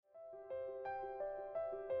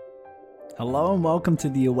Hello and welcome to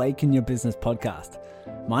the Awaken Your Business podcast.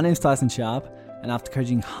 My name is Tyson Sharp, and after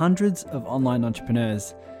coaching hundreds of online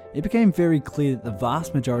entrepreneurs, it became very clear that the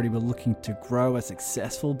vast majority were looking to grow a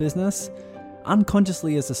successful business,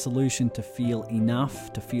 unconsciously as a solution to feel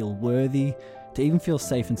enough, to feel worthy, to even feel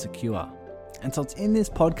safe and secure. And so it's in this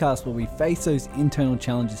podcast where we face those internal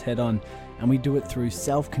challenges head on, and we do it through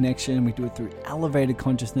self-connection, we do it through elevated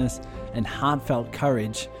consciousness and heartfelt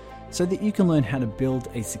courage, so that you can learn how to build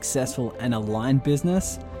a successful and aligned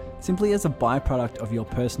business simply as a byproduct of your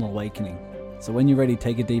personal awakening. So when you're ready,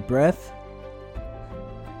 take a deep breath,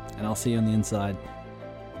 and I'll see you on the inside.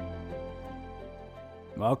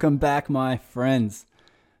 Welcome back, my friends.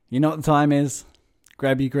 You know what the time is.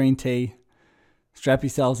 Grab your green tea, strap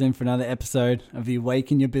yourselves in for another episode of the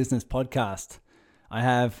Awaken Your Business podcast. I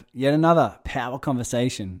have yet another power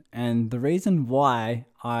conversation, and the reason why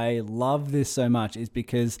I love this so much is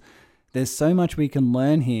because there's so much we can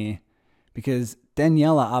learn here, because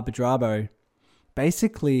Daniela Abudrabo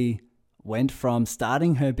basically went from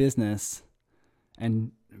starting her business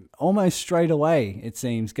and almost straight away, it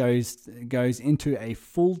seems, goes into a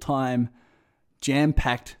full-time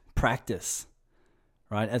jam-packed practice,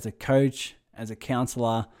 right? As a coach, as a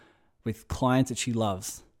counselor with clients that she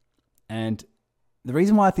loves. And the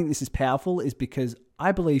reason why I think this is powerful is because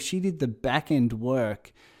I believe she did the back end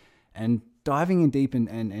work and diving in deep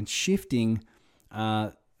and shifting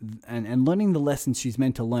and learning the lessons she's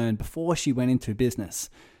meant to learn before she went into business.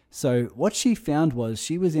 So what she found was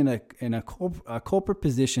she was in a corporate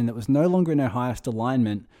position that was no longer in her highest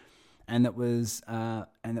alignment, and that was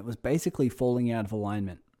basically falling out of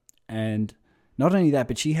alignment. And not only that,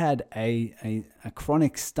 but she had a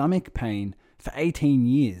chronic stomach pain for 18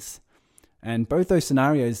 years. And both those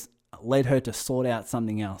scenarios led her to sort out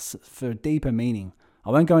something else for a deeper meaning. I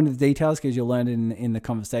won't go into the details because you'll learn it in the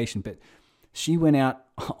conversation, but she went out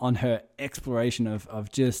on her exploration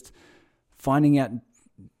of just finding out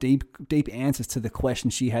deep answers to the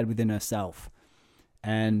questions she had within herself.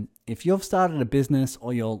 And if you've started a business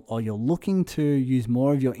or you're looking to use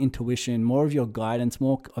more of your intuition, more of your guidance,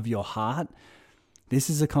 more of your heart, this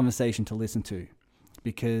is a conversation to listen to,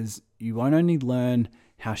 because you won't only learn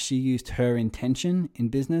how she used her intention in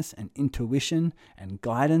business and intuition and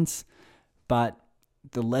guidance, but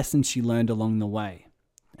the lessons she learned along the way.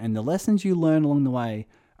 And the lessons you learn along the way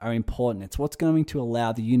are important. It's what's going to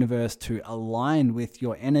allow the universe to align with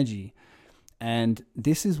your energy. And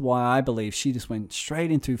this is why I believe she just went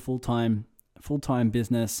straight into full-time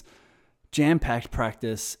business, jam-packed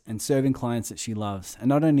practice, and serving clients that she loves. And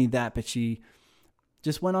not only that, but she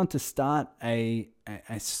just went on to start a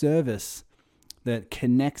service that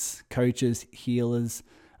connects coaches, healers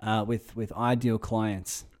with ideal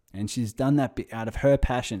clients. And she's done that out of her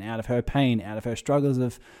passion, out of her pain, out of her struggles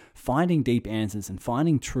of finding deep answers and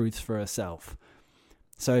finding truths for herself.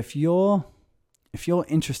 So if you're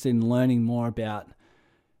interested in learning more about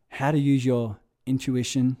how to use your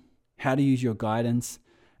intuition, how to use your guidance,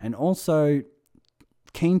 and also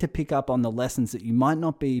keen to pick up on the lessons that you might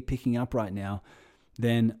not be picking up right now,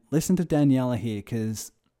 then listen to Daniela here,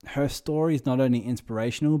 because her story is not only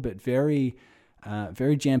inspirational, but very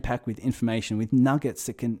jam-packed with information, with nuggets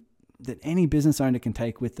that any business owner can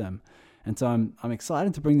take with them. And so I'm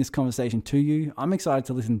excited to bring this conversation to you. I'm excited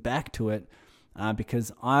to listen back to it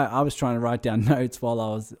because I was trying to write down notes while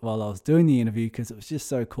I was doing the interview, because it was just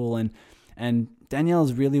so cool. And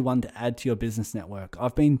Danielle's really one to add to your business network.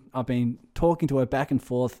 I've been talking to her back and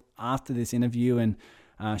forth after this interview, and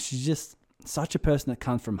she's just such a person that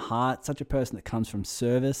comes from heart, such a person that comes from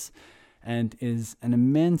service, and is an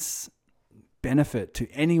immense benefit to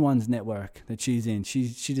anyone's network that she's in. She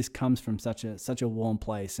just comes from such a warm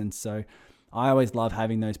place. And so I always love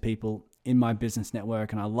having those people in my business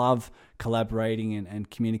network, and I love collaborating and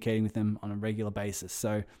communicating with them on a regular basis.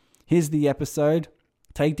 So here's the episode.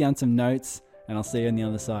 Take down some notes, and I'll see you on the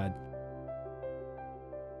other side.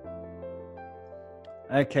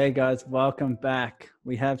 Okay, guys, welcome back.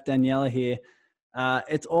 We have Daniela here.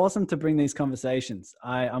 It's awesome to bring these conversations.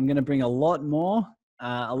 I'm going to bring a lot more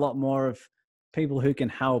of people who can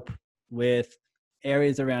help with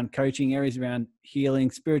areas around coaching, areas around healing,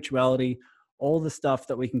 spirituality, all the stuff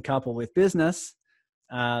that we can couple with business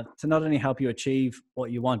to not only help you achieve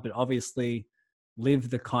what you want, but obviously live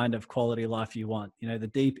the kind of quality life you want. You know, the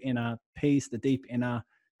deep inner peace, the deep inner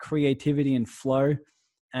creativity and flow.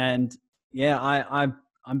 And yeah,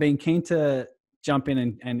 I'm being keen to jump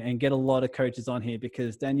in and get a lot of coaches on here,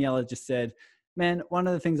 because Daniela just said, man, one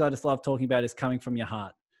of the things I just love talking about is coming from your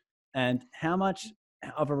heart. And how much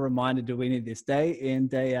of a reminder do we need this day in,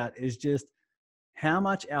 day out, is just how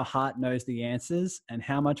much our heart knows the answers and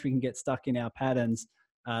how much we can get stuck in our patterns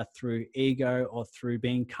through ego or through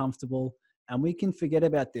being comfortable, and we can forget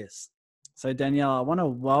about this. So Danielle, I want to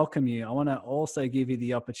welcome you. I want to also give you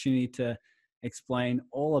the opportunity to explain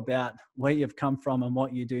all about where you've come from and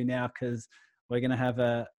what you do now, because we're going to have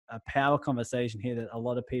a power conversation here that a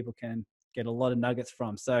lot of people can get a lot of nuggets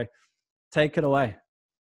from. So take it away.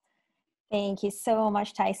 Thank you so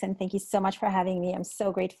much, Tyson. Thank you so much for having me. I'm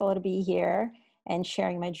so grateful to be here and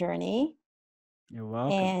sharing my journey. You're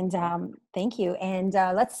welcome. And thank you. And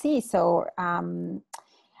let's see. So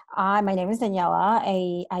my name is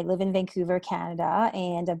Daniela. I live in Vancouver, Canada,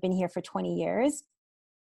 and I've been here for 20 years.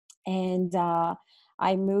 And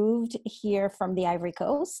I moved here from the Ivory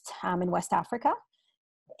Coast in West Africa.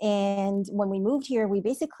 And when we moved here, we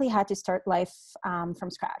basically had to start life from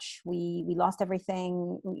scratch. We lost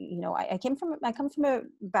everything. You know, I come from a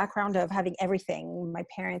background of having everything. My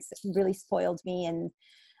parents really spoiled me, and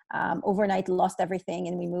overnight lost everything.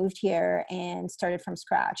 And we moved here and started from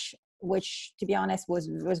scratch, which, to be honest,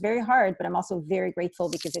 was very hard. But I'm also very grateful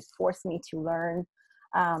because it forced me to learn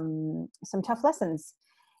some tough lessons.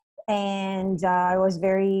 And I was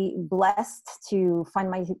very blessed to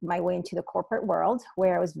find my way into the corporate world,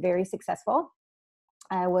 where I was very successful.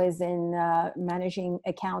 I was in managing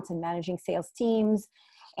accounts and managing sales teams.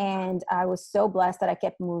 And I was so blessed that I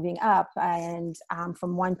kept moving up. And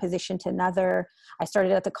from one position to another, I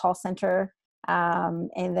started at the call center.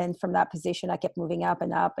 And then from that position, I kept moving up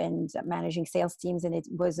and managing sales teams. And it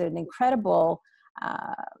was an incredible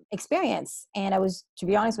experience. And to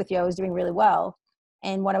be honest with you, I was doing really well.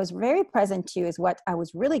 And what I was very present to is what I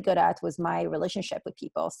was really good at was my relationship with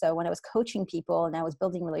people. So when I was coaching people and I was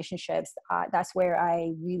building relationships, that's where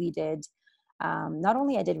I really did. Not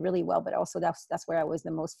only I did really well, but also that's where I was the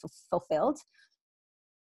most fulfilled.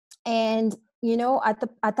 And you know,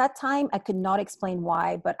 at that time, I could not explain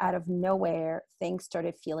why, but out of nowhere, things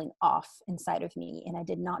started feeling off inside of me, and I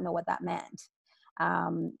did not know what that meant.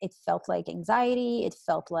 It felt like anxiety, it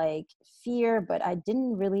felt like fear, but I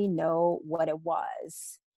didn't really know what it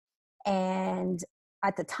was. And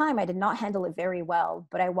at the time, I did not handle it very well,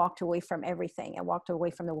 but I walked away from everything. I walked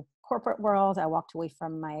away from the corporate world. I walked away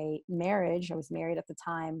from my marriage. I was married at the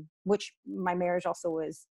time, which my marriage also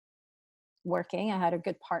was working. I had a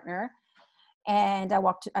good partner. And I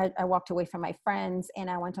walked away from my friends,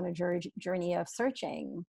 and I went on a journey of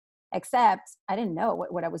searching, except I didn't know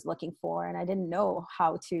what I was looking for, and I didn't know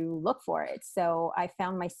how to look for it. So I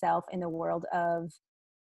found myself in a world of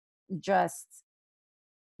just,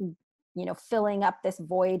 filling up this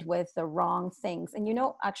void with the wrong things. And,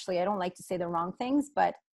 actually, I don't like to say the wrong things,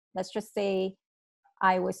 but let's just say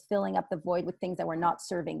I was filling up the void with things that were not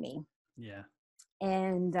serving me. Yeah.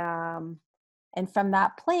 And from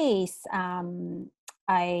that place,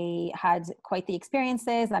 I had quite the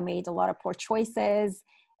experiences. I made a lot of poor choices,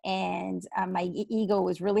 and my ego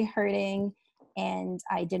was really hurting. And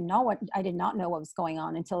I did not know what was going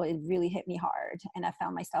on until it really hit me hard. And I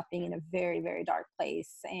found myself being in a very, very dark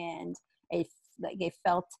place. And it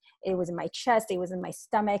felt, it was in my chest, it was in my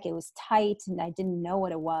stomach, it was tight, and I didn't know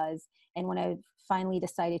what it was. And when I finally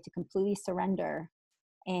decided to completely surrender,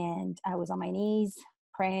 and I was on my knees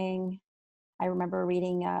praying, I remember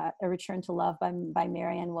reading A Return to Love by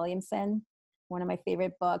Marianne Williamson, one of my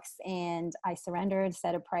favorite books. And I surrendered,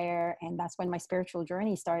 said a prayer, and that's when my spiritual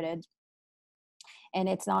journey started. And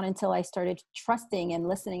it's not until I started trusting and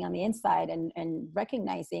listening on the inside and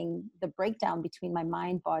recognizing the breakdown between my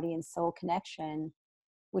mind, body, and soul connection,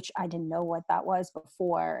 which I didn't know what that was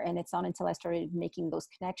before. And it's not until I started making those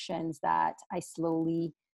connections that I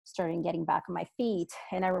slowly started getting back on my feet.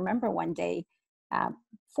 And I remember one day,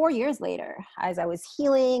 4 years later, as I was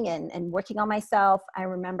healing and working on myself, I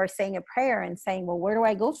remember saying a prayer and saying, well, where do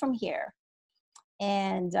I go from here?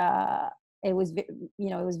 And it was, it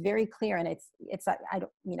was very clear. And it's I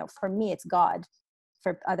don't, for me, it's God.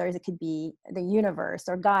 For others, it could be the universe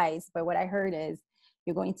or guides. But what I heard is,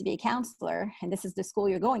 you're going to be a counselor, and this is the school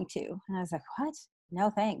you're going to. And I was like, what? No,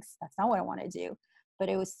 thanks. That's not what I want to do. But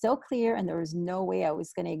it was so clear, and there was no way I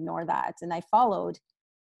was going to ignore that. And I followed.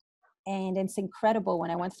 And it's incredible, when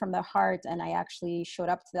I went from the heart and I actually showed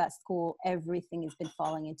up to that school, everything has been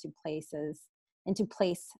falling into place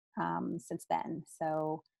since then.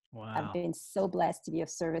 So Wow. I've been so blessed to be of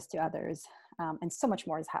service to others. And so much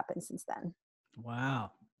more has happened since then.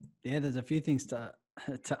 Wow. Yeah, there's a few things to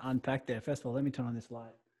unpack there. First of all, let me turn on this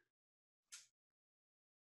light.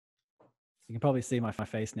 You can probably see my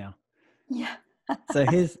face now. Yeah. So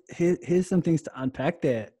here's some things to unpack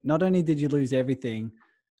there. Not only did you lose everything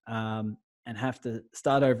and have to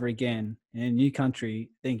start over again in a new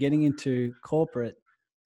country, then getting into corporate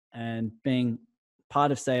and being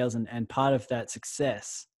part of sales and part of that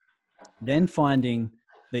success, then finding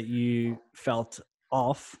that you felt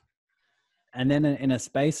off, and then in a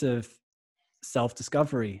space of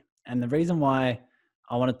self-discovery. And the reason why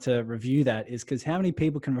I wanted to review that is because how many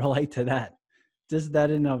people can relate to that? Just that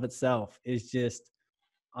in and of itself is just,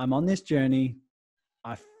 I'm on this journey.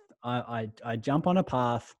 I jump on a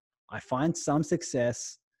path. I find some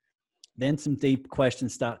success. Then some deep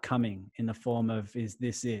questions start coming in the form of, is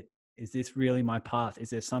this it? Is this really my path? Is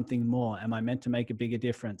there something more? Am I meant to make a bigger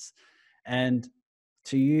difference? And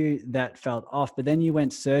to you, that felt off, but then you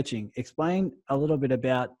went searching. Explain a little bit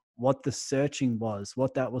about what the searching was,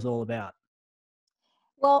 what that was all about.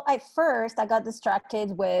 Well, at first, I got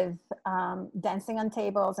distracted with dancing on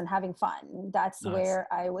tables and having fun. That's Nice. where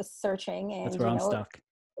I was searching, That's and where I'm stuck.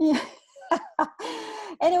 yeah.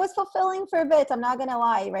 And it was fulfilling for a bit. I'm not gonna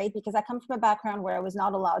lie, right? Because I come from a background where I was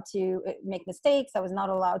not allowed to make mistakes. I was not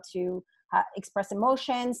allowed to express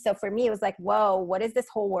emotions. So for me, it was like, whoa, what is this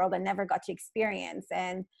whole world I never got to experience?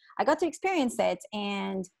 And I got to experience it.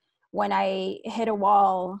 And when I hit a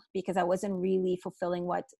wall because I wasn't really fulfilling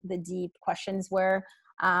what the deep questions were,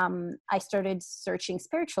 I started searching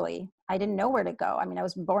spiritually. I didn't know where to go. I mean, I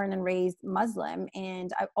was born and raised Muslim,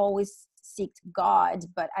 and I always seeked God,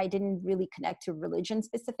 but I didn't really connect to religion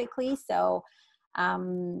specifically. So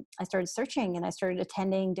I started searching, and I started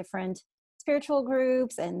attending different spiritual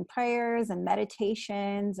groups and prayers and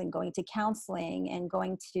meditations and going to counseling and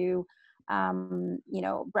going to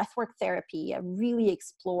breathwork therapy. I really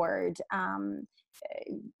explored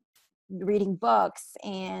reading books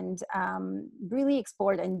and really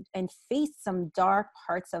explored and faced some dark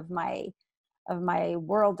parts of my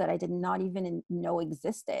world that I did not even know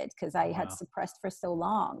existed because I had Wow. suppressed for so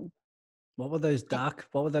long. What were those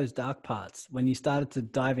dark parts when you started to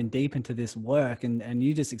dive in deep into this work, and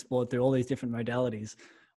you just explored through all these different modalities?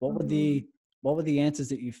 What were Mhm. the answers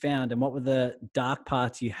that you found, and what were the dark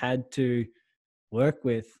parts you had to work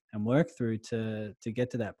with and work through to get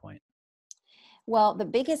to that point? Well, the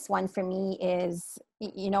biggest one for me is,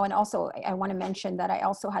 and also I want to mention that I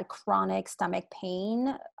also had chronic stomach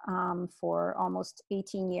pain for almost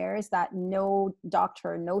 18 years that no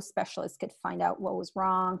doctor, no specialist could find out what was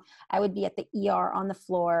wrong. I would be at the ER on the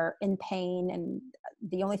floor in pain, and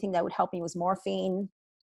the only thing that would help me was morphine.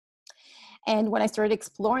 And when I started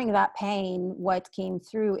exploring that pain, what came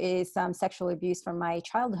through is some sexual abuse from my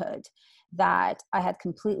childhood that I had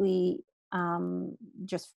completely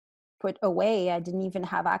just put away. I didn't even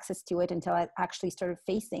have access to it until I actually started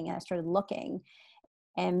facing and I started looking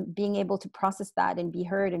and being able to process that and be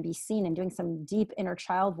heard and be seen and doing some deep inner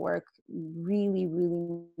child work really,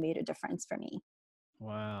 really made a difference for me.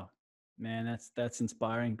 Wow, man, that's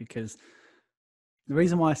inspiring, because the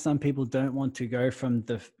reason why some people don't want to go from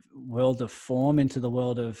the world of form into the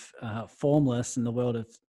world of formless and the world of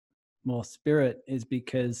more spirit is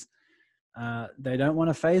because they don't want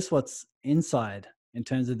to face what's inside in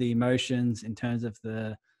terms of the emotions, in terms of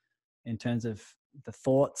the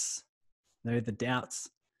thoughts, the doubts.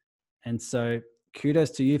 And so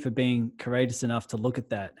kudos to you for being courageous enough to look at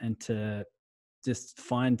that and to just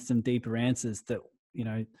find some deeper answers that, you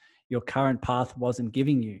know, your current path wasn't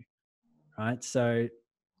giving you. Right. So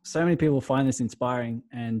many people find this inspiring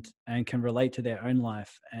and can relate to their own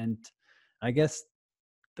life. And I guess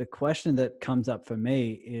the question that comes up for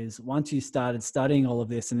me is, once you started studying all of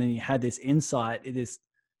this and then you had this insight,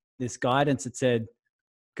 this guidance that said,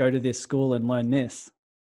 go to this school and learn this.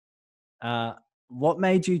 Uh, what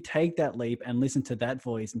made you take that leap and listen to that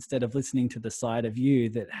voice instead of listening to the side of you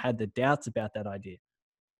that had the doubts about that idea?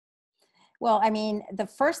 Well, I mean, the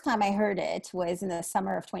first time I heard it was in the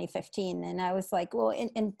summer of 2015. And I was like, well,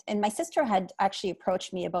 and my sister had actually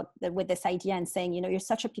approached me with this idea and saying, you're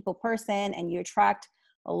such a people person and you attract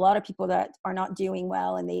a lot of people that are not doing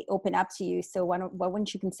well and they open up to you. So why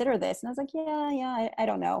wouldn't you consider this? And I was like, yeah, I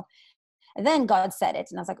don't know. And then God said it.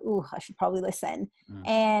 And I was like, ooh, I should probably listen. Mm.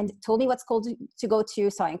 And told me what school to go to.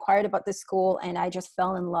 So I inquired about the school and I just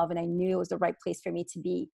fell in love and I knew it was the right place for me to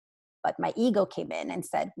be. But my ego came in and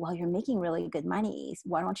said, well, you're making really good money.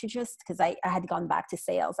 Why don't you just, because I had gone back to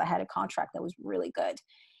sales. I had a contract that was really good.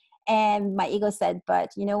 And my ego said, but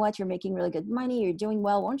you know what? You're making really good money. You're doing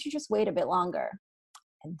well. Why don't you just wait a bit longer?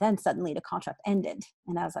 And then suddenly the contract ended.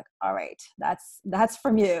 And I was like, all right, that's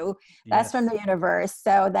from you. That's from Yes. the universe.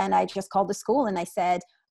 So then I just called the school and I said,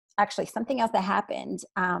 actually something else that happened.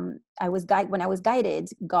 When I was guided,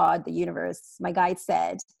 God, the universe, my guide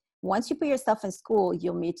said, once you put yourself in school,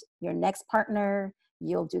 you'll meet your next partner.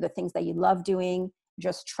 You'll do the things that you love doing.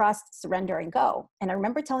 Just trust, surrender, and go. And I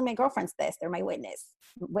remember telling my girlfriends this. They're my witness.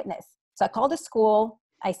 So I called the school.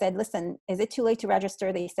 I said, listen, is it too late to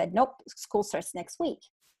register? They said, nope, school starts next week.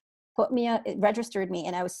 It registered me.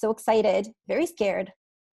 And I was so excited, very scared.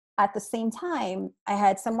 at the same time, I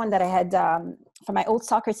had someone that I had from my old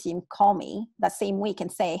soccer team call me that same week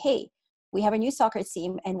and say, "Hey, we have a new soccer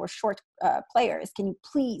team and we're short players. Can you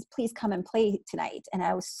please come and play tonight?" And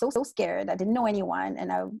I was so scared. I didn't know anyone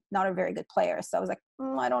and I'm not a very good player. So I was like,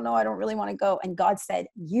 I don't know. I don't really want to go. And God said,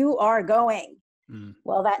 "You are going." Mm.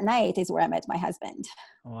 Well, that night is where I met my husband.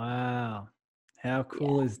 Wow. How Yeah.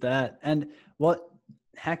 cool is that? And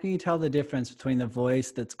how can you tell the difference between the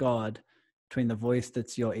voice that's God, between the voice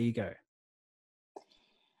that's your ego?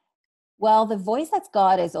 Well, the voice that's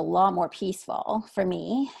God is a lot more peaceful for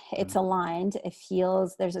me. It's Mm. aligned. It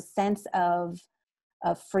feels, there's a sense of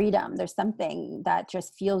freedom. There's something that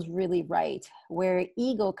just feels really right. Where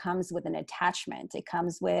ego comes with an attachment. It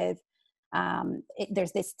comes with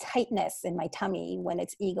there's this tightness in my tummy when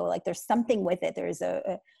it's ego. Like there's something with it. There's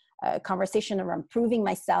a conversation around proving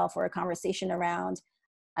myself, or a conversation around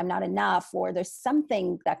I'm not enough, or there's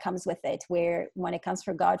something that comes with it. Where when it comes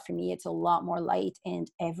for God, for me, it's a lot more light. And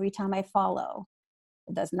every time I follow,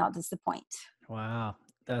 it does not disappoint. Wow,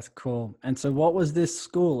 that's cool. And so what was this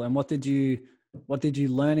school, and what did you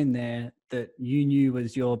learn in there that you knew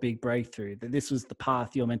was your big breakthrough, that this was the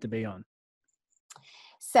path you're meant to be on?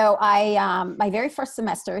 So my very first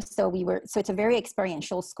semester, so it's a very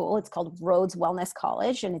experiential school. It's called Rhodes Wellness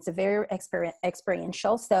College, and it's a very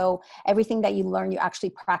experiential. So everything that you learn, you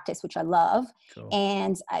actually practice, which I love. Cool.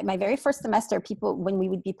 And my very first semester, people, when we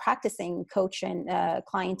would be practicing coach and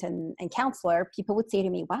client and counselor, people would say to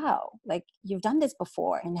me, "Wow, like you've done this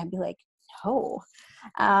before," and I'd be like, "No."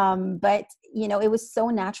 But it was so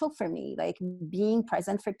natural for me, like being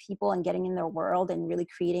present for people and getting in their world and really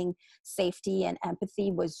creating safety and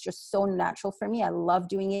empathy was just so natural for me. I love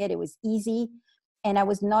doing it. It was easy. And I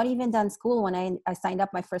was not even done school when I signed up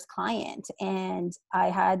my first client. And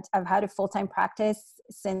I've had a full-time practice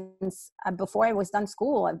since before I was done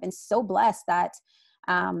school. I've been so blessed that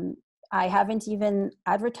I haven't even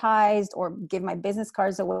advertised or give my business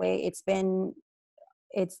cards away.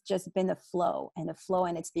 It's just been a flow and a flow.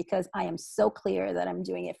 And it's because I am so clear that I'm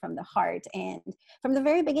doing it from the heart. And from the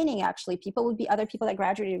very beginning, actually, other people that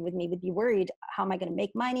graduated with me would be worried, how am I going to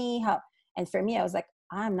make money? And for me, I was like,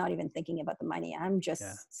 I'm not even thinking about the money. I'm Yeah.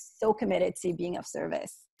 just so committed to being of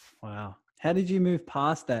service. Wow. How did you move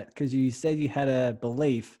past that? Because you said you had a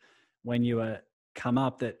belief when you were come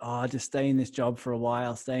up that, just stay in this job for a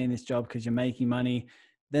while, stay in this job because you're making money.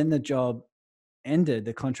 Then the job ended,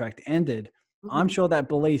 the contract ended. I'm Mhm. sure that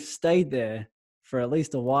belief stayed there for at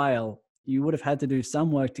least a while. You would have had to do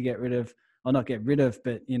some work to get rid of, or not get rid of,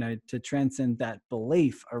 but to transcend that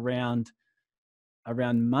belief around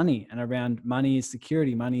money, and around money is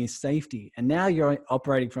security, money is safety. And now you're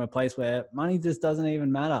operating from a place where money just doesn't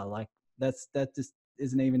even matter. Like that just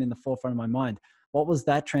isn't even in the forefront of my mind. What was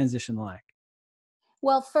that transition like?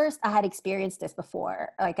 Well, first, I had experienced this before.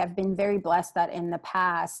 Like, I've been very blessed that in the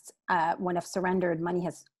past, when I've surrendered, money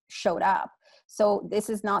has showed up. So this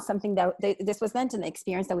is not something this wasn't an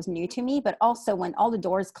experience that was new to me. But also, when all the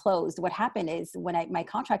doors closed, what happened is when my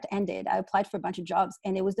contract ended, I applied for a bunch of jobs,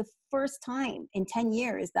 and it was the first time in 10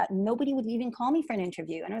 years that nobody would even call me for an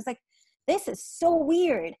interview. And I was like, this is so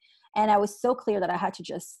weird. And I was so clear that I had to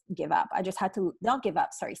just give up. I just had to not give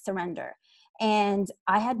up, sorry, surrender. And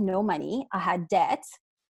I had no money. I had debt.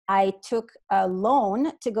 I took a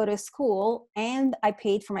loan to go to school, and I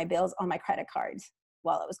paid for my bills on my credit card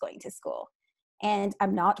while I was going to school. And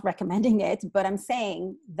I'm not recommending it, but I'm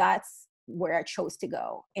saying that's where I chose to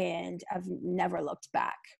go. And I've never looked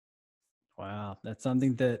back. Wow, that's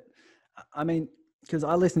something that, I mean, because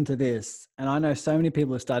I listen to this and I know so many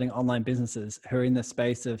people are starting online businesses who are in the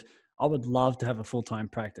space of, I would love to have a full-time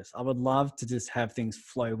practice. I would love to just have things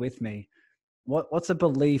flow with me. What's a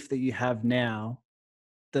belief that you have now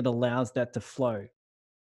that allows that to flow?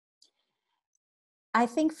 I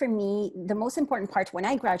think for me, the most important part when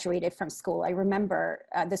I graduated from school, I remember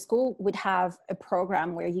the school would have a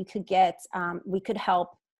program where you could we could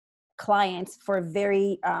help clients for a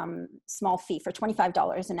very small fee for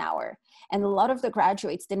 $25 an hour. And a lot of the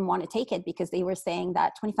graduates didn't want to take it because they were saying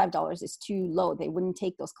that $25 is too low. They wouldn't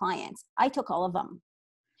take those clients. I took all of them.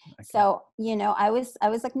 Okay. So, I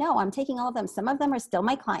was like, no, I'm taking all of them. Some of them are still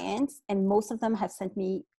my clients, and most of them have sent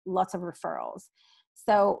me lots of referrals.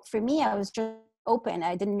 So for me, I was just open.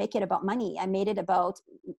 I didn't make it about money. I made it about,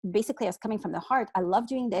 basically, I was coming from the heart. I love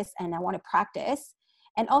doing this and I want to practice.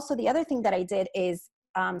 And also the other thing that I did is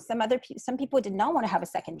some people did not want to have a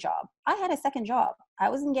second job. I had a second job. I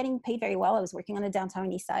wasn't getting paid very well. I was working on the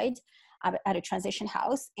downtown east side at a transition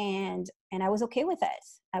house, and I was okay with it.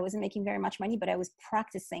 I wasn't making very much money, but I was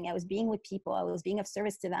practicing. I was being with people. I was being of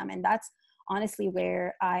service to them, and that's honestly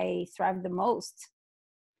where I thrived the most.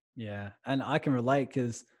 Yeah. And I can relate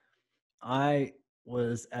because I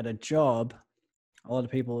was at a job. A lot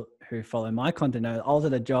of people who follow my content know I was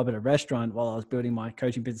at a job at a restaurant while I was building my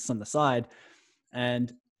coaching business on the side.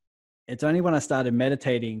 And it's only when I started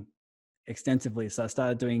meditating extensively. So I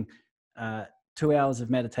started doing 2 hours of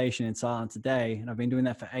meditation in silence a day. And I've been doing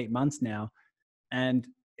that for 8 months now. And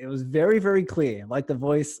it was very, very clear, like the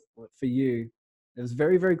voice for you, it was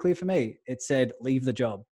very, very clear for me. It said, leave the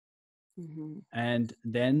job. Mm-hmm. And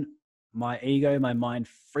then my ego, my mind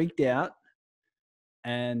freaked out.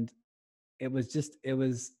 And it was just, it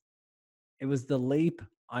was the leap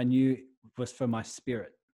I knew was for my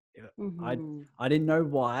spirit. Mm-hmm. I didn't know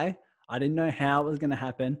why. I didn't know how it was going to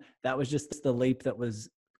happen. That was just the leap that was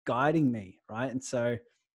guiding me, right? And so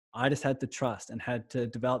I just had to trust and had to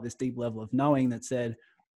develop this deep level of knowing that said,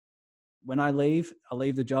 when I leave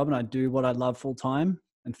the job and I do what I love full time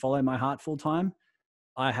and follow my heart full time.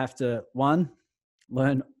 I have to, one,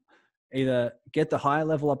 learn, either get the higher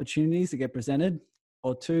level opportunities that get presented,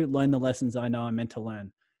 or two, learn the lessons I know I'm meant to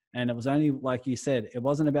learn. And it was only, like you said, it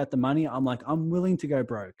wasn't about the money. I'm like, I'm willing to go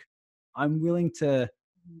broke. I'm willing to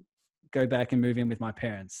go back and move in with my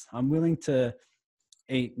parents. I'm willing to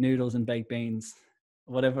eat noodles and baked beans,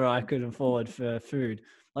 whatever I could afford for food.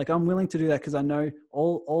 Like, I'm willing to do that because I know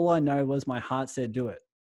all I know was my heart said do it.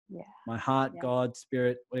 Yeah. My heart, Yeah. God,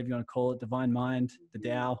 spirit, whatever you want to call it, divine mind, the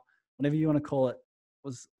Tao, whatever you want to call it,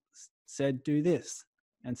 was said do this.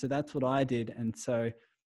 And so that's what I did. And so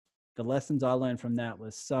the lessons I learned from that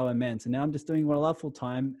was so immense. And now I'm just doing what I love full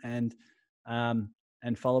time and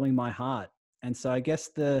following my heart. And so I guess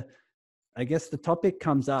the topic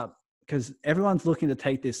comes up because everyone's looking to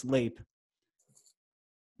take this leap.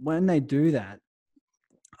 When they do that,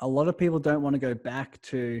 a lot of people don't want to go back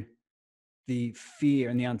to the fear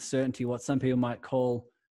and the uncertainty, what some people might call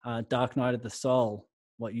dark night of the soul,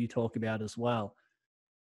 what you talk about as well.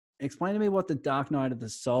 Explain to me what the dark night of the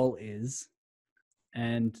soul is,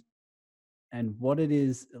 and what it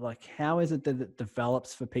is, like, how is it that it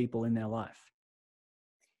develops for people in their life?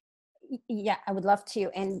 Yeah, I would love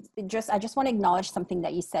to. And I just want to acknowledge something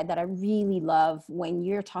that you said that I really love when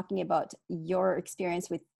you're talking about your experience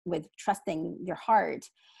with trusting your heart.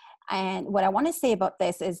 And what I want to say about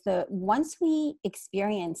this is that once we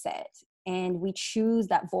experience it and we choose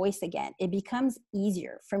that voice again, it becomes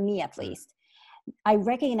easier for me, at least. I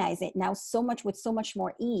recognize it now with so much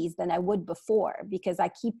more ease than I would before, because I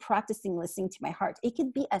keep practicing listening to my heart. It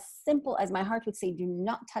could be as simple as my heart would say, do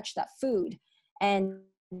not touch that food. And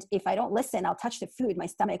if I don't listen, I'll touch the food, my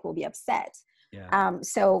stomach will be upset. Yeah.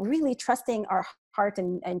 So really trusting our heart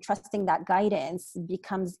and trusting that guidance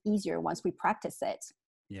becomes easier once we practice it.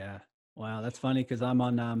 Yeah. Wow. That's funny because I'm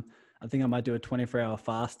on, I think I might do a 24-hour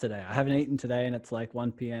fast today. I haven't eaten today and it's like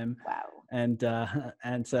 1 p.m. Wow.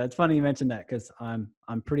 And so it's funny you mentioned that because I'm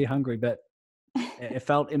pretty hungry, but it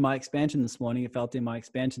felt in my expansion this morning, it felt in my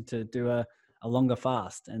expansion to do a longer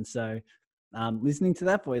fast. And so listening to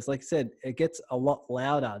that voice, like I said, it gets a lot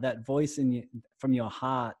louder. That voice from your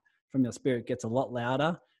heart, from your spirit gets a lot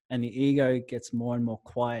louder, and the ego gets more and more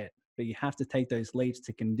quiet. But you have to take those leaps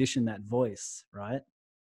to condition that voice, right?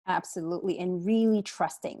 Absolutely. And really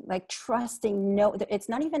trusting, no, it's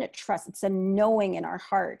not even a trust, it's a knowing in our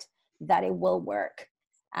heart that it will work,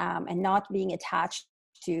 and not being attached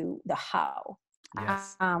to the how.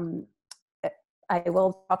 Yes. I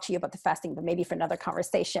will talk to you about the fasting, but maybe for another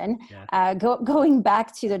conversation. Yeah. Going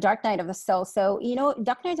back to the dark night of the soul. So,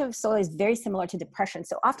 dark night of the soul is very similar to depression.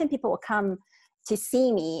 So often people will come to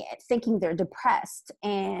see me thinking they're depressed.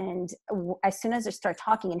 And as soon as they start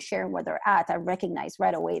talking and sharing where they're at, I recognize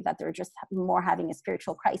right away that they're just more having a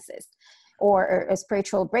spiritual crisis or a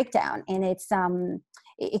spiritual breakdown. And it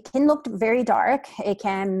can look very dark. It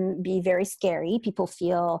can be very scary. People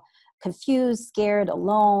feel confused, scared,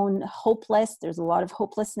 alone, hopeless. There's a lot of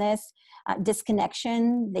hopelessness,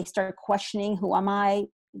 disconnection. They start questioning, who am I?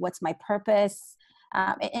 What's my purpose?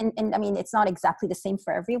 And I mean, it's not exactly the same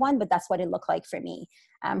for everyone, but that's what it looked like for me.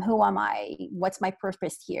 Who am I? What's my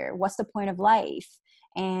purpose here? What's the point of life?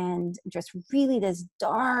 And just really this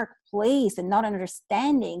dark place and not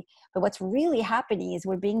understanding. But what's really happening is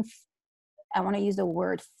I want to use the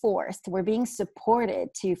word forced. We're being supported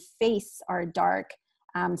to face our dark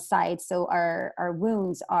side. So our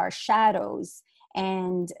wounds, our shadows,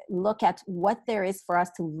 and look at what there is for us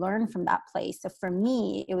to learn from that place. So for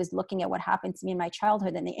me, it was looking at what happened to me in my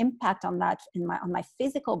childhood and the impact on that on my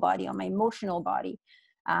physical body, on my emotional body,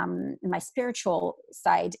 my spiritual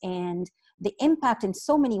side, and the impact in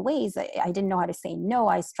so many ways. I didn't know how to say no.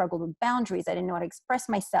 I struggled with boundaries. I didn't know how to express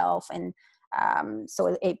myself. And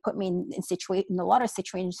so it put me in a lot of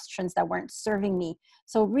situations that weren't serving me.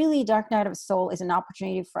 So really, Dark Night of Soul is an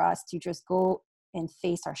opportunity for us to just go and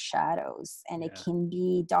face our shadows. And it Yeah. can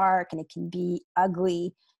be dark and it can be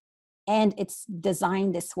ugly. And it's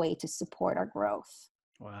designed this way to support our growth.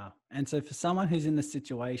 Wow. And so for someone who's in the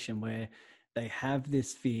situation where they have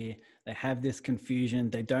this fear, they have this confusion,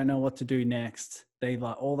 they don't know what to do next, they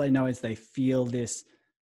like all they know is they feel this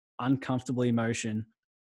uncomfortable emotion.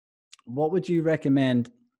 What would you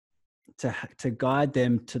recommend to guide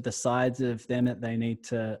them to the sides of them that they need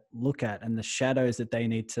to look at and the shadows that they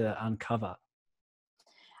need to uncover?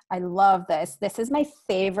 I love this. This is my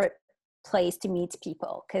favorite place to meet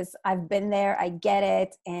people because I've been there, I get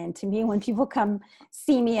it. And to me, when people come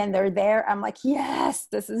see me and they're there, I'm like, yes,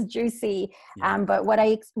 this is juicy. Yeah. But what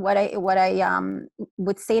I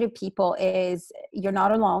would say to people is, you're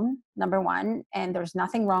not alone, number one, and there's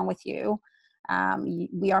nothing wrong with you.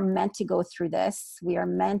 We are meant to go through this. We are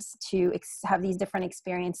meant to have these different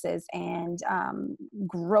experiences and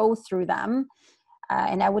grow through them.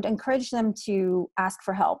 And I would encourage them to ask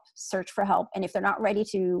for help, search for help. And if they're not ready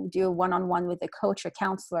to do a one-on-one with a coach, a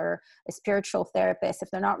counselor, a spiritual therapist, if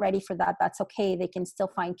they're not ready for that, that's okay. They can still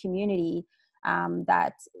find community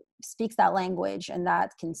that speaks that language and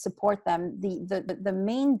that can support them. The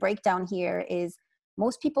main breakdown here is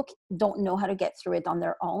most people don't know how to get through it on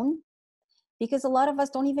their own, because a lot of us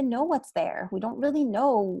don't even know what's there. We don't really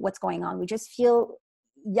know what's going on. We just feel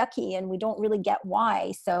yucky and we don't really get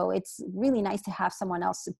why. So it's really nice to have someone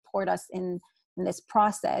else support us in this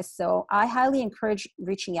process. So I highly encourage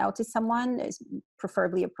reaching out to someone,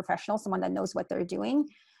 preferably a professional, someone that knows what they're doing.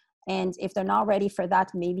 And if they're not ready for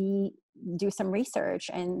that, maybe do some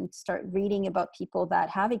research and start reading about people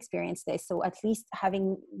that have experienced this. So at least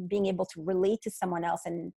being able to relate to someone else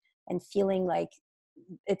and feeling like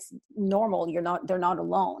it's normal. They're not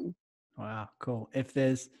alone. Wow, cool. If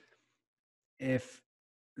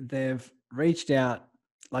they've reached out,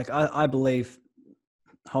 like I believe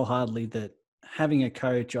wholeheartedly that having a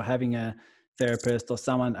coach or having a therapist or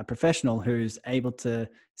a professional who's able to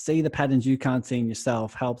see the patterns you can't see in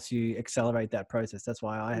yourself helps you accelerate that process. That's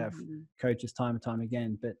why I have coaches time and time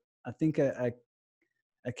again. But I think a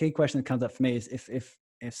key question that comes up for me is if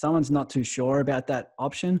someone's not too sure about that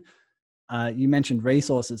option, you mentioned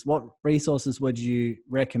resources. What resources would you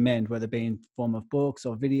recommend, whether it be in form of books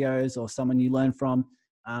or videos or someone you learn from,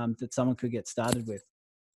 that someone could get started with?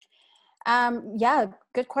 Yeah,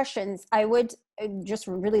 good questions. I would just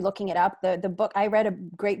really looking it up. The book, I read a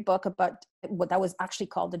great book about what that was actually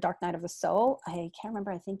called The Dark Night of the Soul. I can't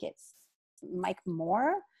remember. I think it's Mike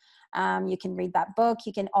Moore. You can read that book.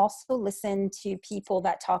 You can also listen to people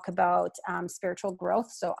that talk about spiritual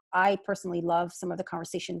growth. So I personally love some of the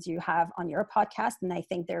conversations you have on your podcast, and I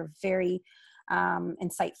think they're very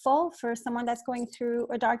insightful for someone that's going through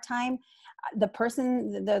a dark time.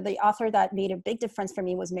 The author that made a big difference for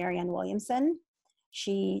me was Marianne Williamson.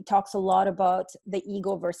 She talks a lot about the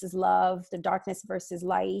ego versus love, the darkness versus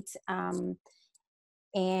light.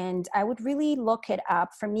 And I would really look it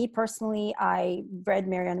up. For me personally, I read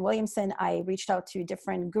Marianne Williamson. I reached out to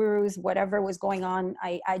different gurus, whatever was going on.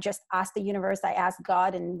 I just asked the universe, I asked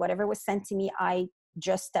God, and whatever was sent to me, I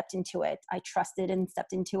just stepped into it. I trusted and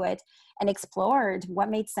stepped into it and explored what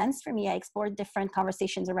made sense for me. I explored different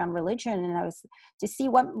conversations around religion, and I was to see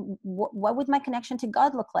what would my connection to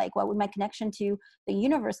God look like? What would my connection to the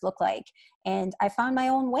universe look like? And I found my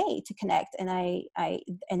own way to connect. And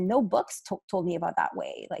and no books told me about that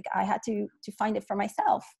way. Like I had to find it for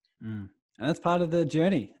myself. And that's part of the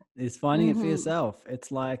journey, is finding it for yourself. It's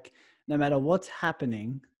like, no matter what's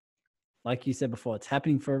happening, like you said before, it's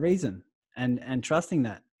happening for a reason. And trusting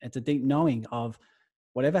that it's a deep knowing of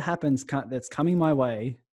whatever happens that's coming my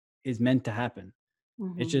way is meant to happen.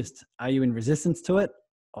 It's just, are you in resistance to it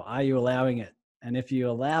or are you allowing it? And if you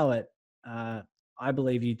allow it, I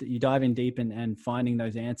believe you dive in deep and finding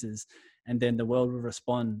those answers, and then the world will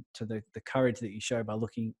respond to the courage that you show by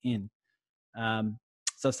looking in.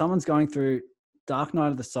 So if someone's going through dark night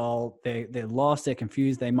of the soul, they're lost, they're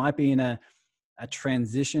confused, they might be in a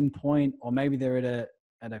transition point, or maybe they're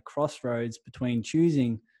at a crossroads between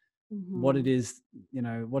choosing what it is,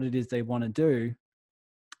 what it is they want to do.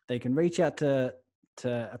 They can reach out to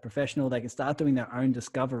a professional. They can start doing their own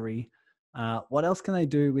discovery. What else can they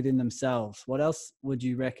do within themselves? What else would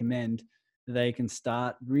you recommend that they can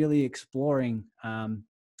start really exploring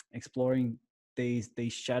these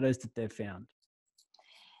shadows that they've found?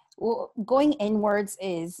 Well, going inwards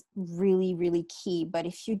is really, really key. But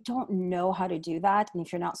if you don't know how to do that, and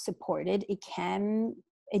if you're not supported,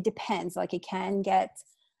 it depends. Like it can get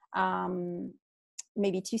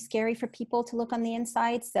maybe too scary for people to look on the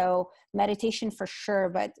inside. So meditation for sure,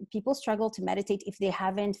 but people struggle to meditate if they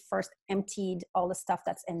haven't first emptied all the stuff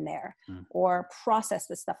that's in there or process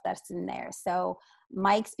the stuff that's in there. So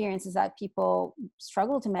my experience is that people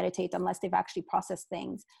struggle to meditate unless they've actually processed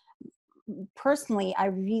things. Personally, I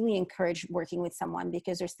really encourage working with someone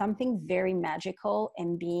because there's something very magical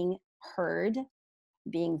in being heard,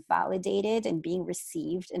 being validated, and being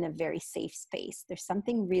received in a very safe space. There's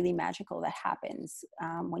something really magical that happens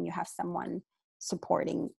when you have someone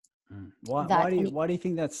supporting. Why do you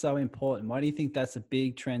think that's so important? Why do you think that's a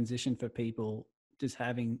big transition for people, just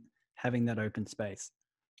having that open space?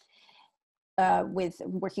 With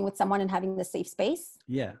working with someone and having the safe space?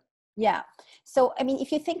 Yeah. So, I mean,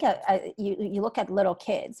 if you think, you look at little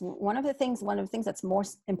kids, one of the things that's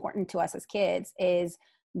most important to us as kids is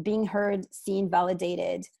being heard, seen,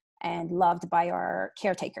 validated, and loved by our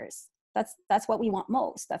caretakers. That's what we want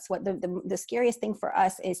most. That's what the scariest thing for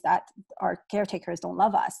us is, that our caretakers don't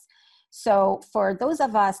love us. So for those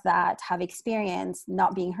of us that have experienced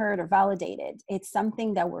not being heard or validated, it's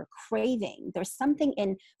something that we're craving. There's something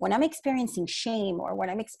when I'm experiencing shame, or when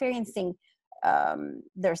I'm experiencing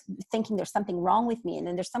there's something wrong with me, and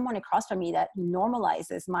then there's someone across from me that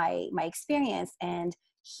normalizes my experience and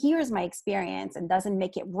hears my experience and doesn't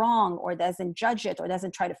make it wrong, or doesn't judge it, or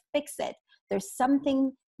doesn't try to fix it. There's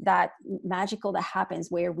something that magical that happens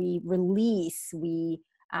where we release, we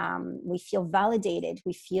feel validated,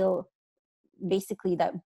 we feel basically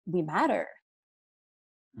that we matter.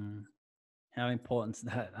 How important is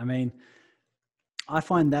that? I mean, I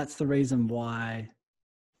find that's the reason why,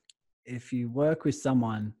 if you work with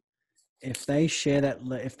someone, if they show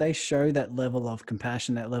that level of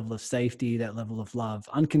compassion, that level of safety, that level of love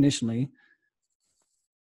unconditionally,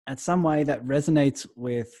 at some way that resonates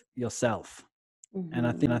with yourself. And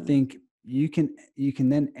I think you can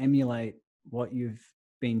then emulate what you've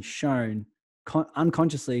been shown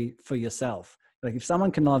unconsciously for yourself. Like, if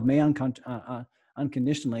someone can love me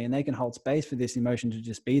unconditionally, and they can hold space for this emotion to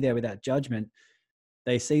just be there without judgment,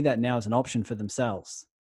 they see that now as an option for themselves.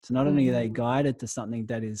 So not only are they guided to something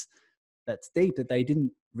that's deep, that they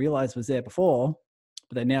didn't realize was there before,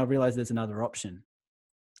 but they now realize there's another option,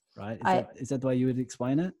 right? Is that the way you would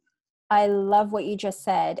explain it? I love what you just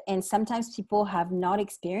said. And sometimes people have not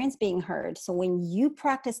experienced being heard. So when you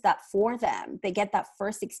practice that for them, they get that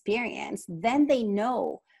first experience, then they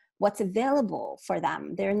know what's available for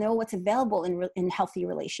them. They know what's available in healthy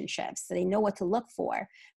relationships. So they know what to look for,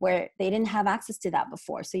 where they didn't have access to that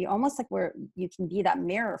before. So you're almost like you can be that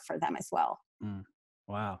mirror for them as well.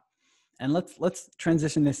 Wow. And let's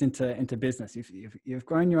transition this into business. You've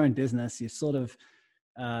grown your own business, you've sort of,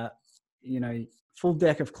 full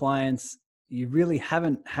deck of clients. You really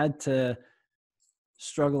haven't had to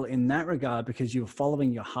struggle in that regard because you were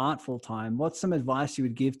following your heart full time. What's some advice you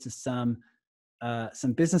would give to some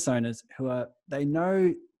business owners they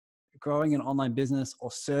know growing an online business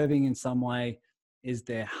or serving in some way is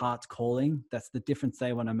their heart's calling? That's the difference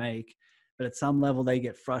they want to make. But at some level, they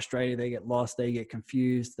get frustrated, they get lost, they get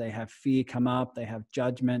confused, they have fear come up, they have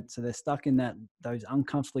judgment. So they're stuck in those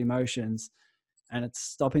uncomfortable emotions, and it's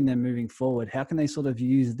stopping them moving forward. How can they sort of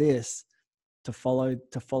use this to follow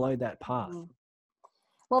that path?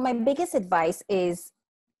 Well, my biggest advice is,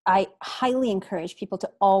 I highly encourage people to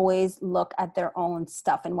always look at their own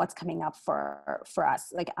stuff and what's coming up for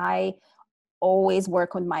us. Like, I always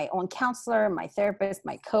work with my own counselor, my therapist,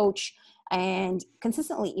 my coach, and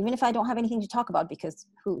consistently, even if I don't have anything to talk about, because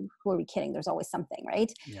who are we kidding? There's always something, right?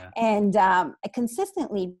 Yeah. And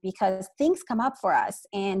consistently, because things come up for us,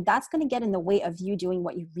 and that's going to get in the way of you doing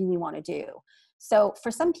what you really want to do. So for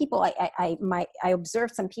some people, I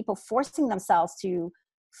observed some people forcing themselves to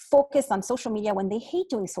focus on social media when they hate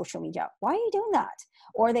doing social media. Why are you doing that?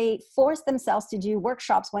 Or they force themselves to do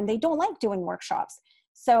workshops when they don't like doing workshops.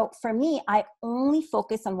 So for me, I only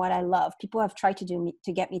focus on what I love. People have tried to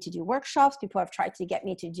get me to do workshops. People have tried to get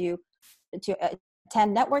me to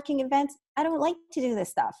attend networking events. I don't like to do this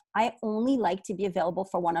stuff. I only like to be available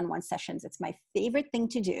for one-on-one sessions. It's my favorite thing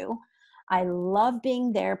to do. I love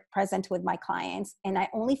being there present with my clients, and I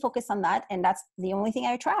only focus on that. And that's the only thing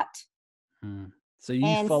I attract. So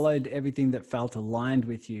you followed everything that felt aligned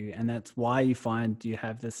with you, and that's why you find you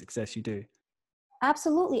have the success you do.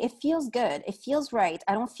 Absolutely. It feels good. It feels right.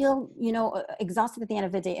 I don't feel, exhausted at the end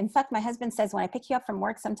of the day. In fact, my husband says when I pick you up from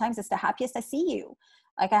work, sometimes it's the happiest I see you.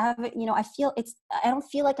 Like, I don't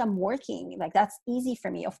feel like I'm working. Like, that's easy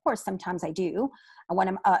for me. Of course, sometimes I do when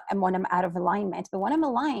I'm out of alignment, but when I'm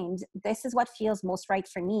aligned, this is what feels most right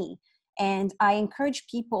for me. And I encourage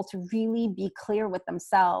people to really be clear with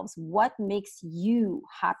themselves. What makes you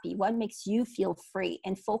happy? What makes you feel free?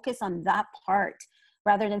 And focus on that part.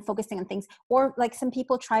 rather than focusing on things. Or like some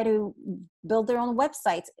people try to build their own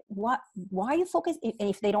websites. Why are you focusing,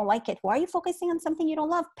 if they don't like it, why are you focusing on something you don't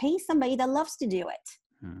love? Pay somebody that loves to do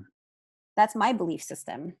it. That's my belief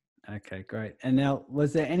system. Okay, great. And now,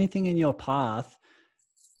 was there anything in your path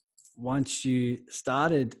once you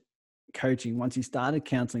started coaching, once you started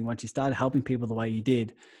counseling, once you started helping people the way you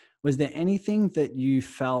did, was there anything that you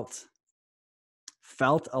felt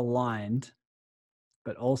aligned,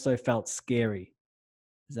 but also felt scary?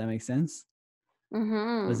 Does that make sense?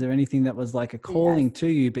 Mm-hmm. Was there anything that was like a calling Yes. to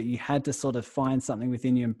you, but you had to sort of find something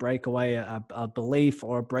within you and break away a belief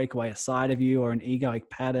or break away a side of you or an egoic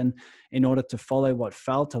pattern in order to follow what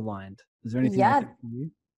felt aligned? Was there anything like Yeah. that for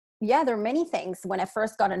you? Yeah, there are many things. When I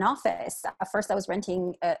first got an office, at first I was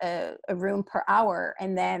renting a room per hour,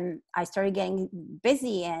 and then I started getting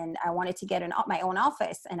busy and I wanted to get my own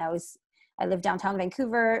office. And I live downtown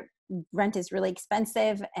Vancouver. Rent is really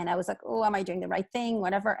expensive. And I was like, oh, am I doing the right thing?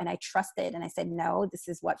 Whatever. And I trusted and I said, no, this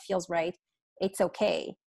is what feels right. It's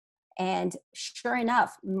okay. And sure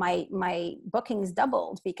enough, my bookings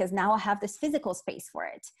doubled because now I have this physical space for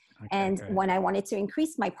it. Okay, And great. when I wanted to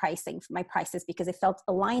increase my prices because it felt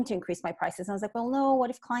aligned to increase my prices, I was like, well, no, what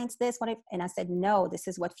if clients this, and I said, no, this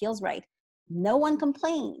is what feels right. No one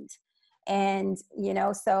complained. And,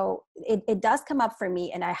 so it does come up for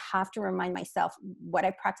me, and I have to remind myself. What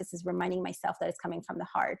I practice is reminding myself that it's coming from the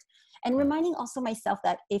heart, and reminding also myself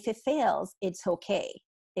that if it fails, it's okay.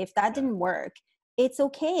 If that didn't work, it's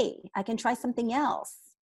okay. I can try something else.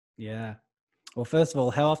 Yeah. Well, first of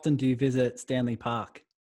all, how often do you visit Stanley Park?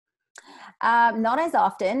 Not as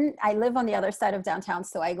often. I live on the other side of downtown,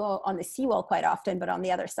 so I go on the seawall quite often, but on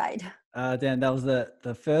the other side. Dan, that was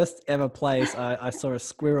the first ever place I saw a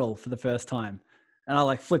squirrel for the first time, and I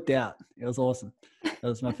like flipped out. It was awesome. It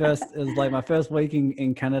was like my first week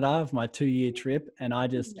in Canada of my 2-year trip, and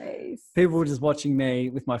Nice. people were just watching me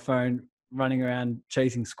with my phone running around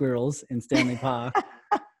chasing squirrels in Stanley Park.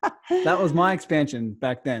 That was my expansion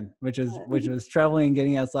back then, which was traveling and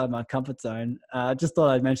getting outside my comfort zone. Just thought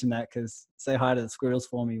I'd mention that because say hi to the squirrels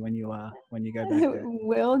for me when you go back there.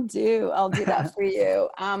 Will do. I'll do that for you.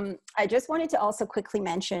 I just wanted to also quickly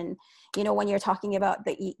mention, when you're talking about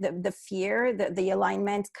the fear, the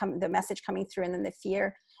alignment, the message coming through, and then the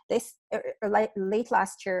fear. This late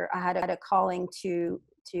last year, I had a calling to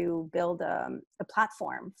build a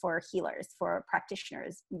platform for healers, for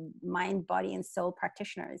practitioners, mind, body, and soul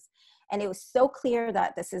practitioners. And it was so clear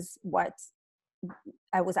that this is what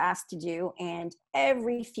I was asked to do. And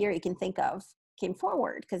every fear you can think of came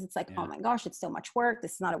forward, because it's like, oh my gosh, it's so much work.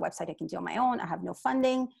 This is not a website I can do on my own. I have no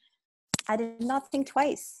funding. I did not think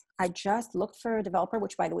twice. I just looked for a developer,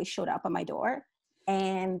 which by the way showed up on my door,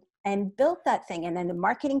 and built that thing. And then the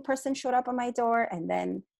marketing person showed up on my door, and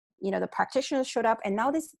then the practitioners showed up, and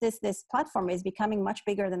now this platform is becoming much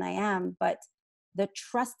bigger than I am. But the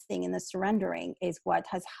trusting and the surrendering is what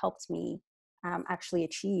has helped me actually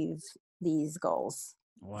achieve these goals.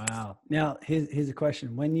 Wow. Now here's a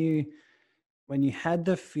question. When you had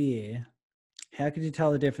the fear, how could you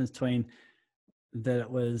tell the difference between that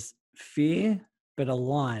it was fear but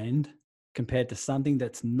aligned compared to something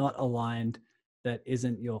that's not aligned, that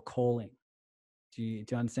isn't your calling? Do you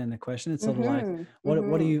understand the question? It's sort of like,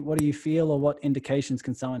 what do you feel, or what indications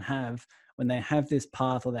can someone have when they have this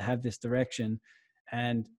path or they have this direction,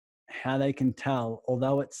 and how they can tell,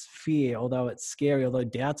 although it's fear, although it's scary, although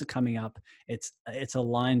doubts are coming up, it's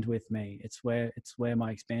aligned with me. It's where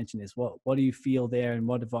my expansion is. What do you feel there, and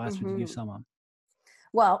what advice would you give someone?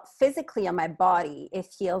 Well, physically on my body, it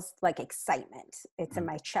feels like excitement. It's in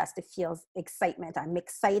my chest. It feels excitement. I'm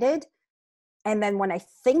excited. And then when I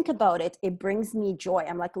think about it, it brings me joy.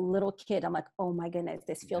 I'm like a little kid. I'm like, oh my goodness,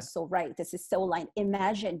 this feels so right. This is so aligned.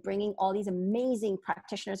 Imagine bringing all these amazing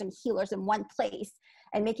practitioners and healers in one place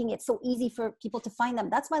and making it so easy for people to find them.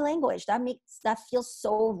 That's my language. That feels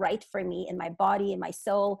so right for me in my body, in my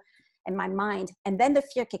soul, and my mind. And then the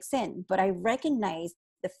fear kicks in. But I recognize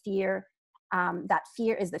the fear. That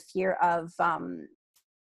fear is the fear of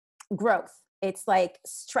growth. It's like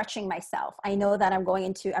stretching myself. I know that I'm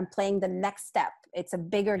playing the next step. It's a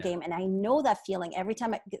bigger game. And I know that feeling every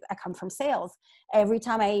time I come from sales. Every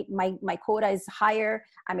time my quota is higher,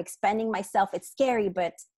 I'm expanding myself. It's scary,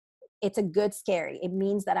 but it's a good scary. It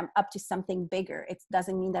means that I'm up to something bigger. It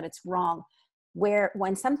doesn't mean that it's wrong.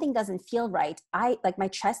 When something doesn't feel right, my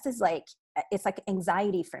chest is like, it's like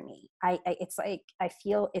anxiety for me. It's like, I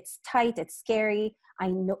feel it's tight, it's scary. I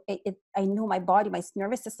know I know my body, my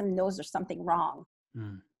nervous system knows there's something wrong.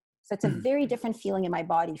 So it's a very different feeling in my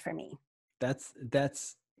body for me.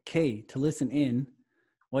 That's key to listen in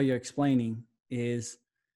while you're explaining. Is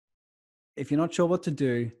if you're not sure what to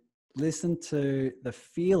do, listen to the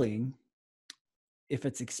feeling. If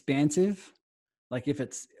it's expansive, like if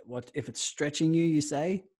it's stretching you, you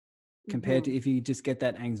say, compared to if you just get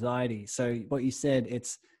that anxiety. So what you said,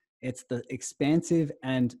 it's the expansive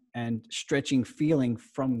and stretching feeling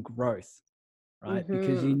from growth, right?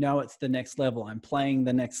 Because you know it's the next level. I'm playing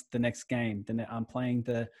the next game. Then I'm playing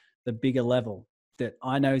the bigger level that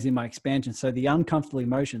I know is in my expansion. So the uncomfortable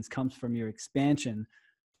emotions comes from your expansion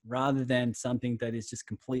rather than something that is just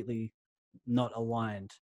completely not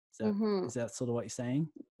aligned. Is that sort of what you're saying?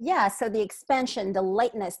 Yeah. So the expansion, the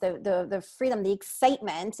lightness, the freedom, the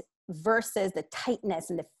excitement versus the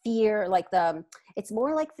tightness and the fear, it's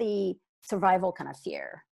more like the survival kind of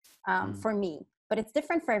fear for me, but it's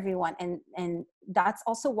different for everyone. And that's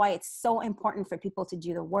also why it's so important for people to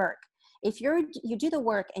do the work. If you do the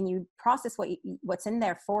work and you process what's in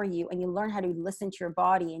there for you, and you learn how to listen to your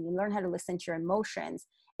body and you learn how to listen to your emotions,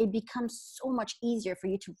 it becomes so much easier for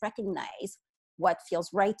you to recognize what feels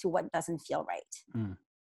right to what doesn't feel right. Wow.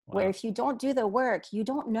 Where if you don't do the work, you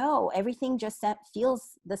don't know. Everything just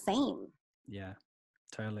feels the same. Yeah,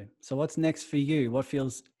 totally. So what's next for you? What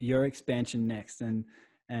feels your expansion next? And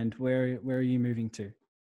where are you moving to?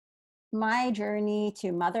 My journey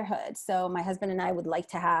to motherhood. So my husband and I would like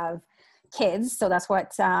to have kids. So that's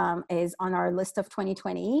what is on our list of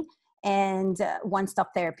 2020. And one-stop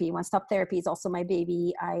therapy. One-stop therapy is also my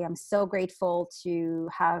baby. I am so grateful to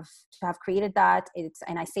have created that.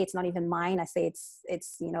 And I say it's not even mine. I say it's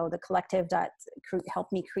the collective that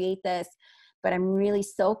helped me create this. But I'm really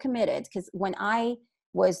so committed, because when I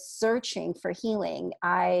was searching for healing,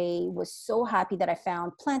 I was so happy that I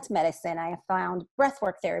found plant medicine. I found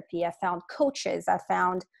breathwork therapy. I found coaches. I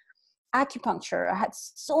found acupuncture. I had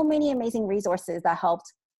so many amazing resources that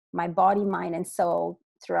helped my body, mind, and soul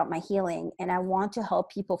throughout my healing. And I want to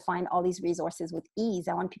help people find all these resources with ease.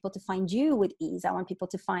 I want people to find you with ease. I want people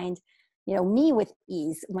to find, me with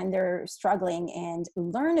ease when they're struggling, and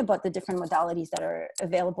learn about the different modalities that are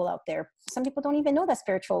available out there. Some people don't even know that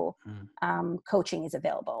spiritual coaching is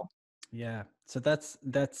available. Yeah. So that's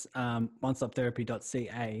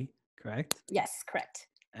onestoptherapy.ca, correct? Yes, correct.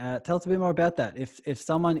 Tell us a bit more about that. If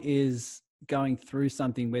someone is going through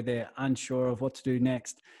something where they're unsure of what to do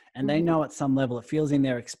next, and they know at some level it feels in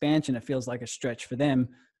their expansion, it feels like a stretch for them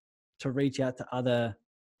to reach out to other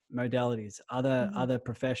modalities, other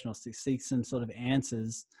professionals to seek some sort of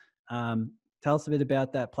answers. Tell us a bit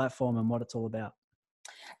about that platform and what it's all about.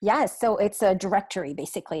 Yes, so it's a directory,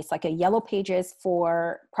 basically. It's like a yellow pages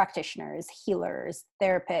for practitioners, healers,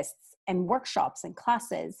 therapists, and workshops and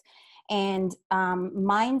classes. And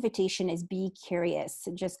my invitation is be curious.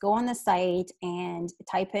 So just go on the site and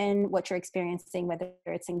type in what you're experiencing, whether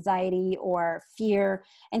it's anxiety or fear,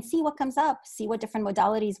 and see what comes up. See what different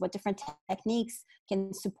modalities, what different techniques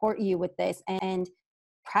can support you with this. And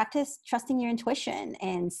practice trusting your intuition,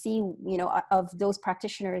 and see, of those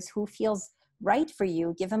practitioners who feels right for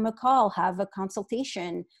you. Give them a call, have a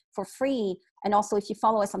consultation for free. And also, if you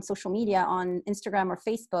follow us on social media, on Instagram or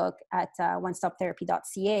Facebook at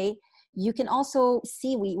onestoptherapy.ca, you can also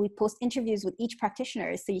see we post interviews with each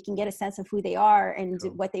practitioner, so you can get a sense of who they are and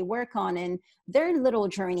what they work on and their little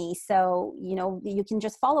journey. So you can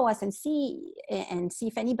just follow us and see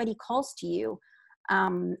if anybody calls to you.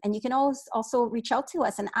 And you can always also reach out to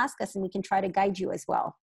us and ask us, and we can try to guide you as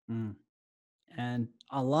well. And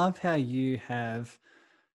I love how you have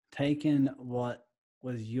taken what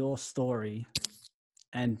was your story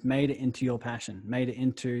and made it into your passion, made it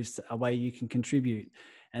into a way you can contribute.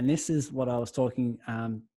 And this is what I was talking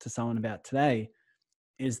to someone about today,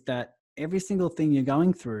 is that every single thing you're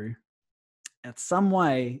going through at some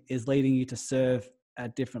way is leading you to serve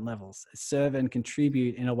at different levels, serve and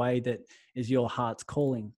contribute in a way that is your heart's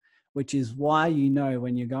calling, which is why,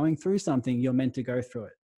 when you're going through something, you're meant to go through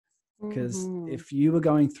it. Because if you were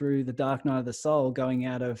going through the dark night of the soul, going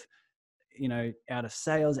out of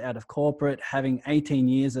sales, out of corporate, having 18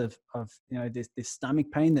 years of this stomach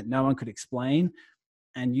pain that no one could explain,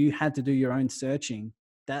 and you had to do your own searching,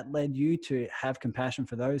 that led you to have compassion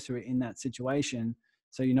for those who are in that situation.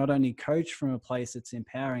 So you not only coach from a place that's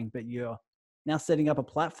empowering, but you're now setting up a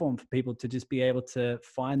platform for people to just be able to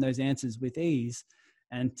find those answers with ease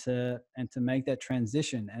and to make that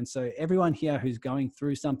transition. And so everyone here who's going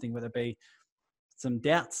through something, whether it be some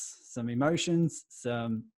doubts, some emotions,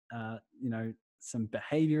 some some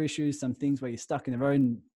behavior issues, some things where you're stuck in the road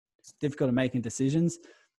and it's difficult to making decisions,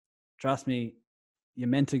 trust me, you're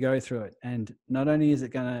meant to go through it. And not only is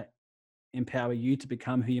it going to empower you to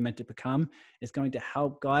become who you're meant to become, it's going to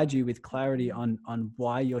help guide you with clarity on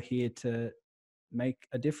why you're here to make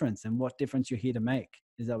a difference and what difference you're here to make.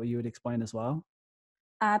 Is that what you would explain as well?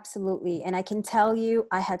 Absolutely. And I can tell you,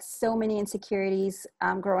 I had so many insecurities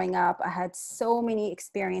growing up. I had so many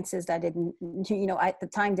experiences that didn't, at the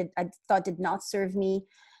time that I thought did not serve me.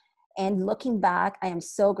 And looking back, I am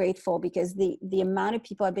so grateful because the amount of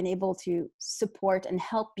people I've been able to support and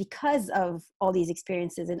help because of all these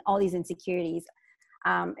experiences and all these insecurities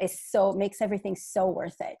makes everything so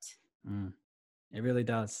worth it. It really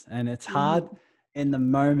does. And it's hard in the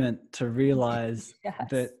moment to realize Yes.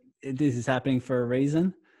 that this is happening for a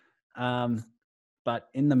reason. But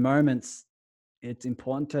in the moments, it's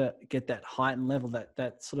important to get that heightened level,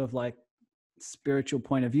 that sort of like spiritual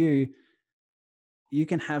point of view. You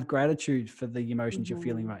can have gratitude for the emotions you're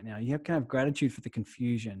feeling right now. You can have gratitude for the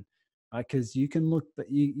confusion, right? Because you can look, but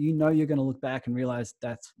you're going to look back and realize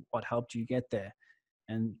that's what helped you get there.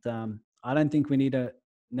 And I don't think we need to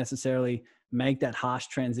necessarily make that harsh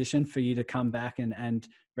transition for you to come back and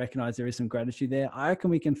recognize there is some gratitude there. I reckon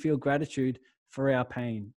we can feel gratitude for our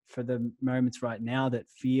pain, for the moments right now that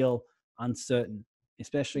feel uncertain,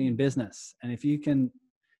 especially in business. And if you can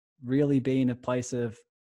really be in a place of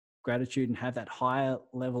gratitude and have that higher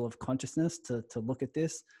level of consciousness to look at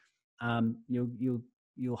this, you'll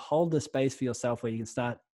hold the space for yourself where you can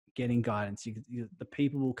start getting guidance. The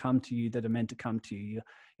people will come to you that are meant to come to you.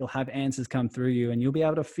 You'll have answers come through you, and you'll be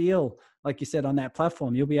able to feel, like you said, on that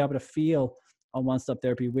platform, you'll be able to feel on One Stop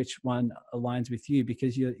Therapy which one aligns with you,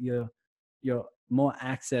 because you're more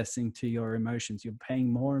accessing to your emotions. You're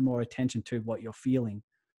paying more and more attention to what you're feeling.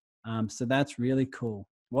 So that's really cool.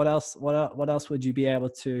 What else would you be able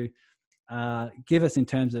to give us in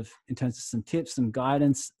terms of some tips, some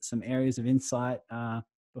guidance, some areas of insight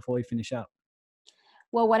before we finish up?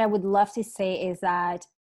 Well, what I would love to say is that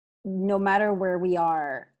no matter where we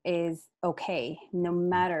are is okay.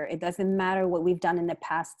 It doesn't matter what we've done in the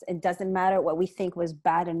past. It doesn't matter what we think was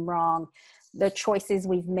bad and wrong, the choices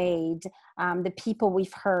we've made, the people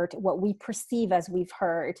we've hurt, what we perceive as we've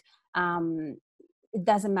hurt. It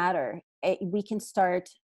doesn't matter. We can start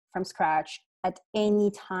from scratch at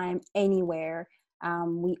any time, anywhere.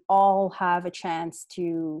 We all have a chance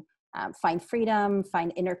to find freedom,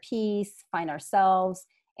 find inner peace, find ourselves.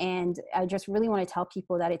 And I just really want to tell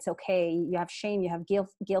people that it's okay. You have shame, you have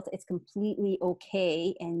guilt. It's completely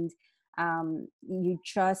okay. And you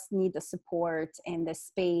just need the support and the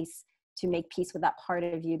space to make peace with that part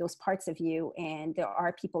of you, those parts of you. And there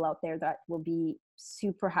are people out there that will be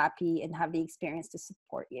super happy and have the experience to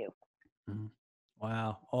support you.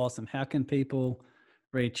 Wow. Awesome. How can people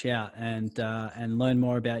reach out and learn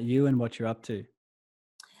more about you and what you're up to?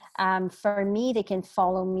 For me, they can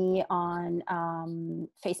follow me on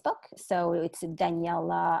Facebook. So it's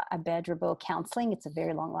Daniela Abedrabo Counseling. It's a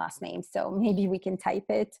very long last name, so maybe we can type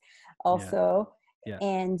it also. Yeah.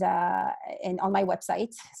 And on my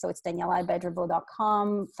website, so it's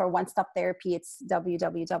danielaabedrabo.com. For One Stop Therapy, it's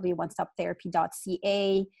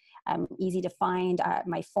www.onestoptherapy.ca. Easy to find.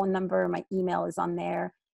 My phone number, my email is on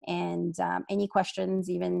there. And any questions,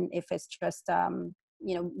 even if it's just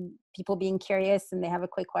people being curious and they have a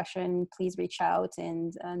quick question, please reach out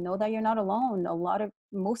and know that you're not alone.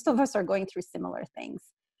 Most of us are going through similar things.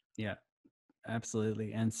 Yeah,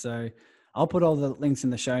 absolutely. And so I'll put all the links in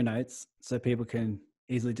the show notes so people can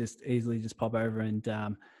easily just pop over and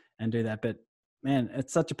do that. But man,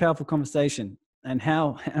 it's such a powerful conversation. And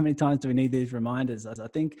how many times do we need these reminders? I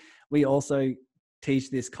think we also teach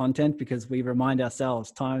this content because we remind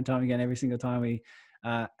ourselves time and time again, every single time we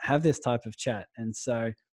have this type of chat. And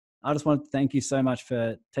so I just want to thank you so much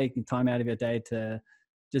for taking time out of your day to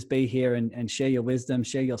just be here and share your wisdom,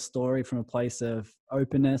 share your story from a place of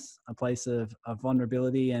openness, a place of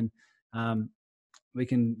vulnerability. And we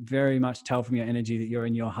can very much tell from your energy that you're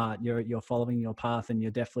in your heart, you're following your path, and you're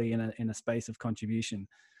definitely in a space of contribution.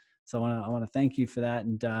 So I want to thank you for that.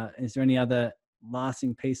 And is there any other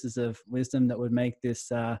lasting pieces of wisdom that would make this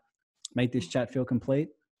chat feel complete?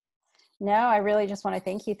 No, I really just want to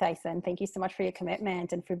thank you, Tyson. Thank you so much for your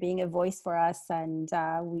commitment and for being a voice for us. And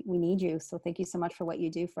we need you. So thank you so much for what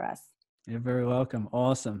you do for us. You're very welcome.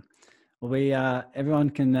 Awesome. Well,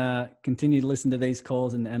 everyone can continue to listen to these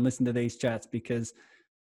calls and listen to these chats, because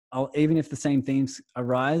even if the same themes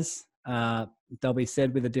arise, they'll be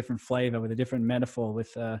said with a different flavor, with a different metaphor,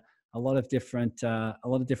 with a lot of different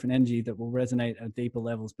energy that will resonate at deeper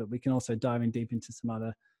levels. But we can also dive in deep into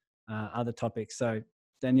some other topics. So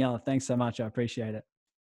Daniela, thanks so much. I appreciate it.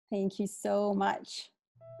 Thank you so much.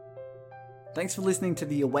 Thanks for listening to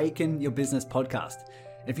the Awaken Your Business podcast.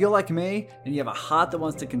 If you're like me and you have a heart that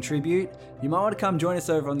wants to contribute, you might want to come join us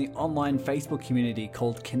over on the online Facebook community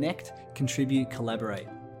called Connect, Contribute, Collaborate.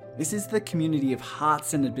 This is the community of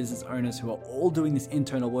heart-centered business owners who are all doing this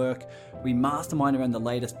internal work. We mastermind around the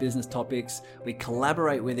latest business topics, we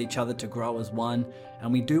collaborate with each other to grow as one,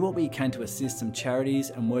 and we do what we can to assist some charities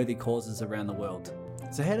and worthy causes around the world.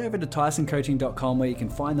 So head over to tysoncoaching.com where you can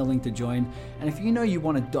find the link to join, and if you know you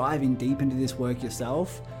want to dive in deep into this work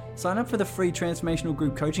yourself, sign up for the free transformational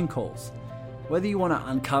group coaching calls. Whether you want to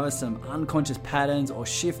uncover some unconscious patterns or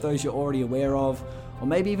shift those you're already aware of, or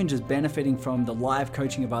maybe even just benefiting from the live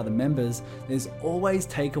coaching of other members, there's always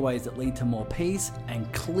takeaways that lead to more peace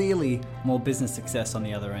and clearly more business success on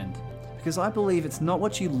the other end. Because I believe it's not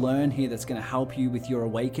what you learn here that's going to help you with your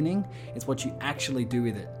awakening, it's what you actually do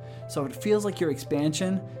with it. So if it feels like your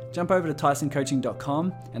expansion, jump over to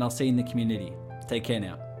tysoncoaching.com and I'll see you in the community. Take care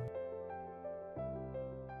now.